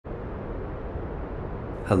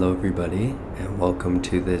Hello everybody, and welcome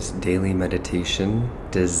to this daily meditation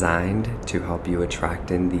designed to help you attract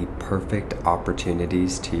in the perfect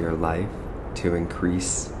opportunities to your life to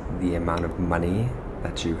increase the amount of money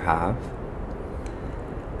that you have,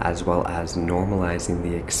 as well as normalizing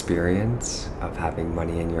the experience of having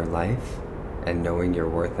money in your life and knowing your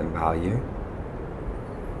worth and value.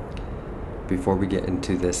 Before we get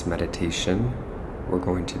into this meditation, we're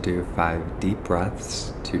going to do 5 deep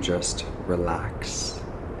breaths to just relax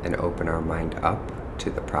and open our mind up to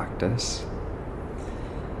the practice.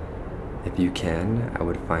 If you can, I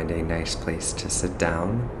would find a nice place to sit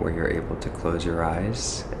down where you're able to close your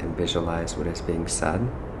eyes and visualize what is being said.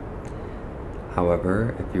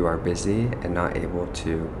 However, if you are busy and not able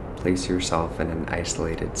to place yourself in an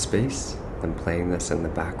isolated space, then playing this in the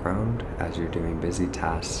background as you're doing busy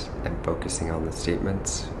tasks and focusing on the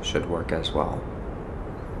statements should work as well.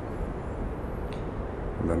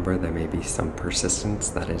 Remember, there may be some persistence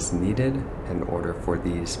that is needed in order for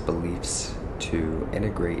these beliefs to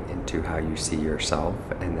integrate into how you see yourself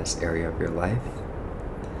in this area of your life.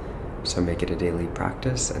 So make it a daily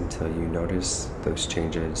practice until you notice those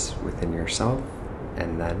changes within yourself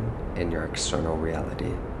and then in your external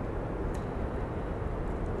reality.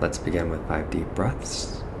 Let's begin with 5 deep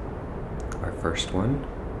breaths. Our first one.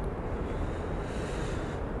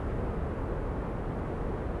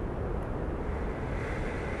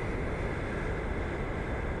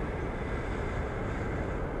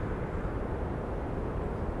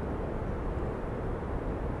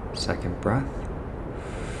 Second breath.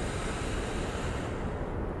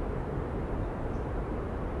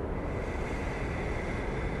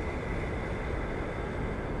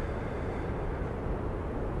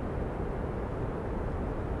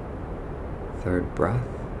 Third breath.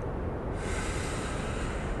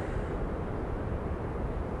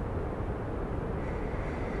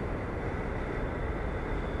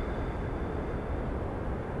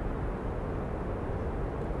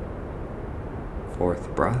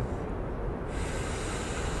 Fourth breath.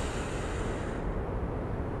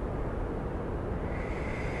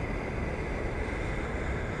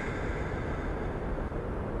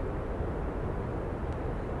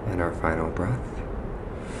 And our final breath.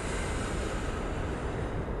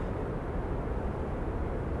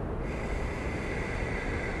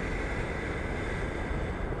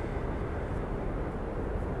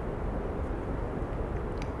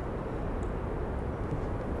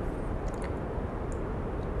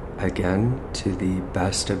 Again, to the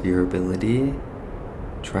best of your ability,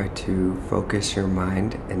 try to focus your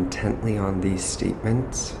mind intently on these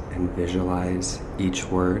statements and visualize each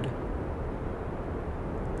word.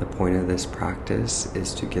 The point of this practice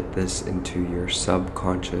is to get this into your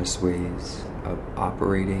subconscious ways of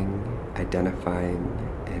operating, identifying,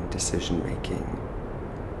 and decision making.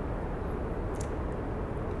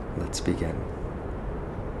 Let's begin.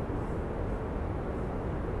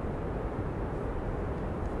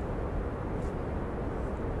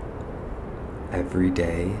 Every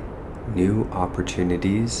day, new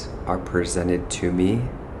opportunities are presented to me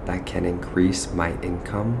that can increase my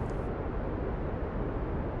income.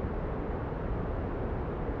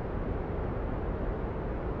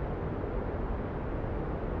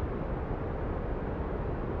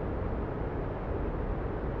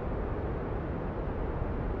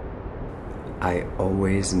 I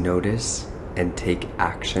always notice and take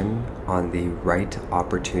action on the right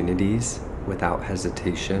opportunities without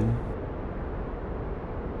hesitation.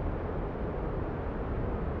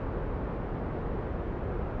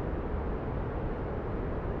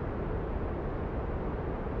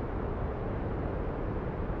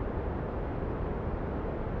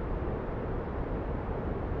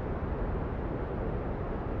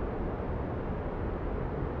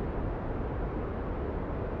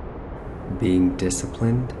 Being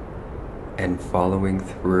disciplined and following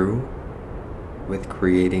through with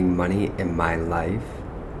creating money in my life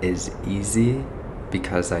is easy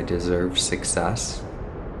because I deserve success.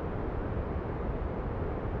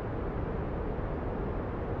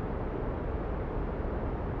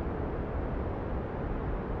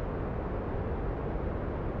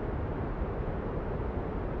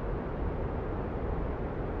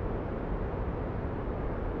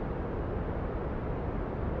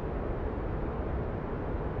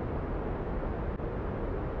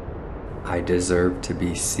 I deserve to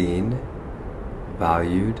be seen,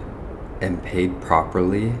 valued, and paid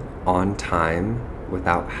properly on time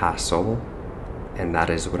without hassle, and that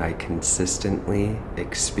is what I consistently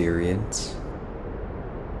experience.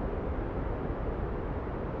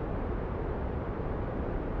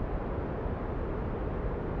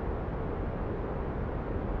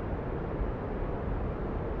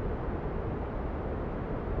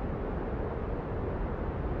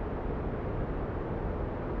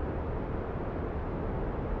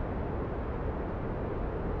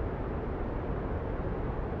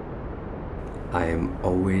 I am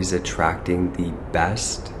always attracting the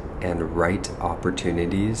best and right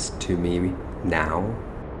opportunities to me now.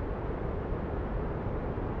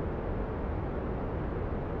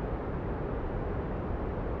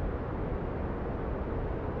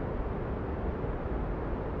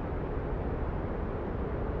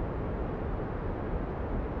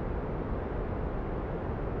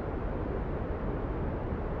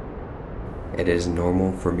 It is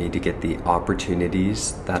normal for me to get the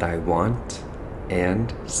opportunities that I want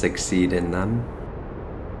and succeed in them.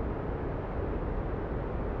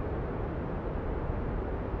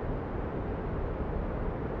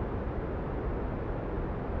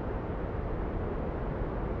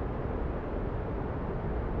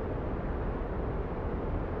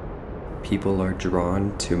 People are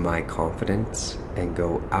drawn to my confidence and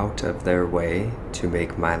go out of their way to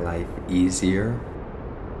make my life easier.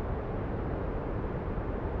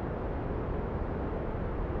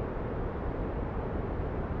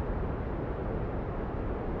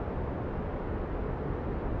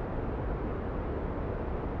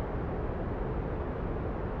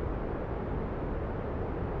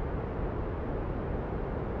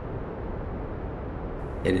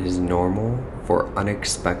 It is normal for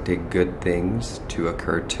unexpected good things to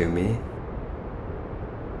occur to me.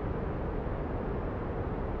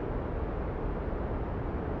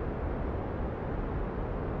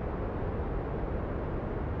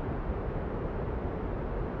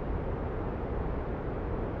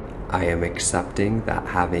 I am accepting that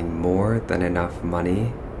having more than enough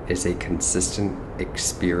money is a consistent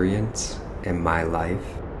experience in my life.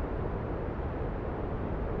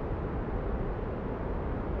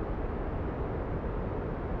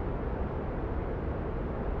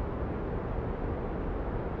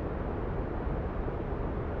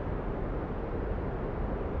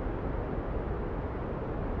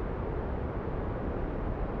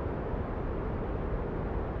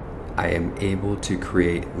 I am able to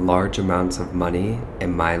create large amounts of money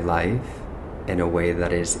in my life in a way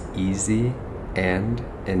that is easy and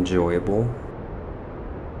enjoyable.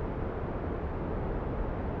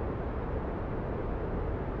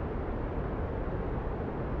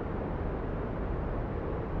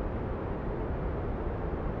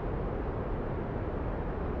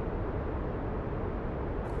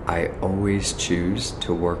 I always choose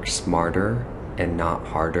to work smarter and not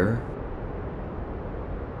harder.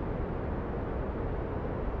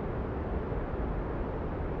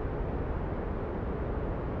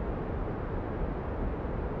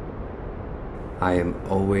 I am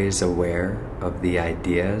always aware of the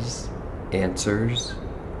ideas, answers,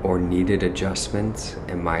 or needed adjustments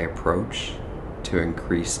in my approach to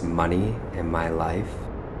increase money in my life.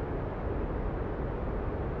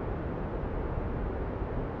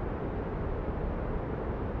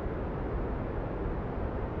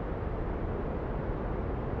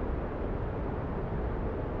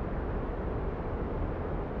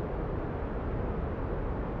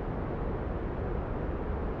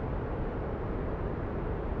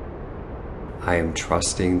 I am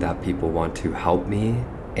trusting that people want to help me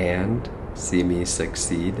and see me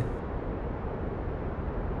succeed.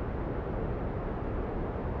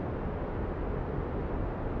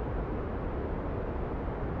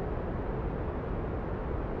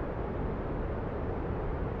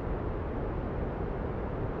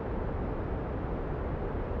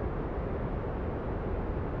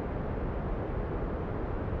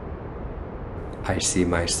 I see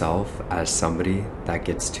myself as somebody that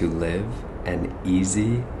gets to live an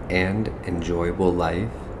easy and enjoyable life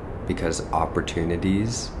because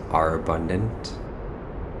opportunities are abundant.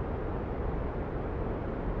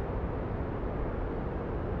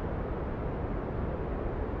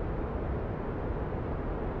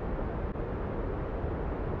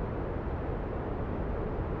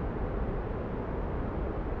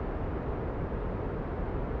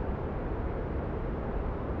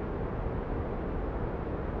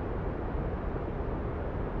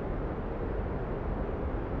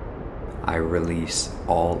 I release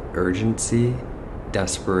all urgency,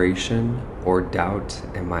 desperation, or doubt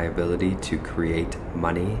in my ability to create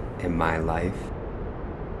money in my life.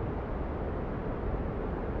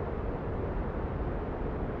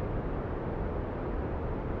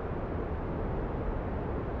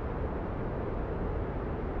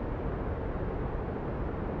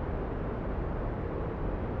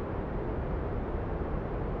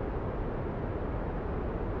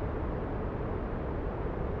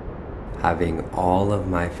 Having all of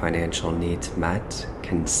my financial needs met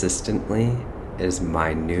consistently is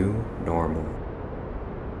my new normal.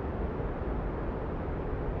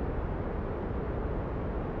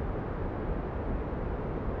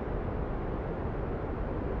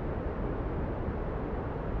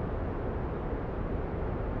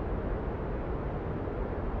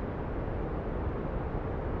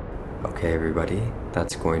 Okay, everybody,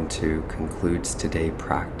 that's going to conclude today's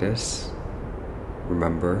practice.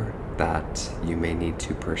 Remember that you may need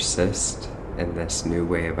to persist in this new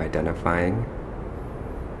way of identifying,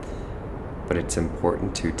 but it's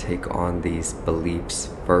important to take on these beliefs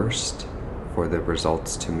first for the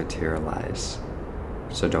results to materialize.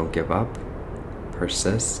 So don't give up,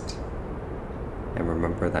 persist, and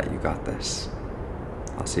remember that you got this.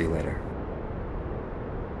 I'll see you later.